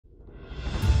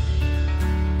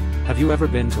Have you ever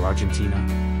been to Argentina?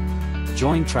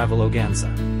 Join Traveloganza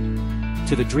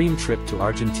to the dream trip to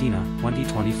Argentina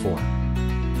 2024.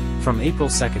 From April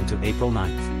 2nd to April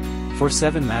 9th, for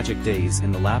 7 magic days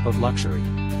in the lap of luxury.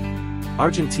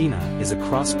 Argentina is a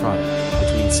cross-product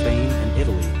between Spain and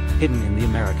Italy, hidden in the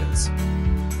Americas.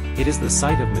 It is the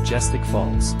site of majestic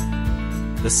falls,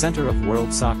 the center of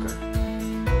world soccer.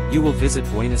 You will visit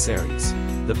Buenos Aires,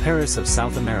 the Paris of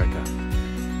South America,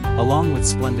 along with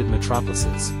splendid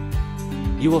metropolises.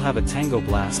 You will have a tango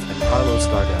blast at Carlos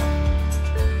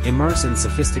Gardel, immerse in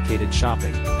sophisticated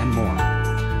shopping, and more.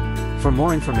 For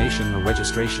more information or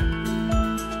registration,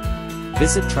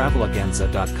 visit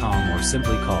traveloganza.com or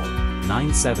simply call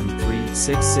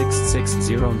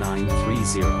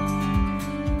 973-666-0930.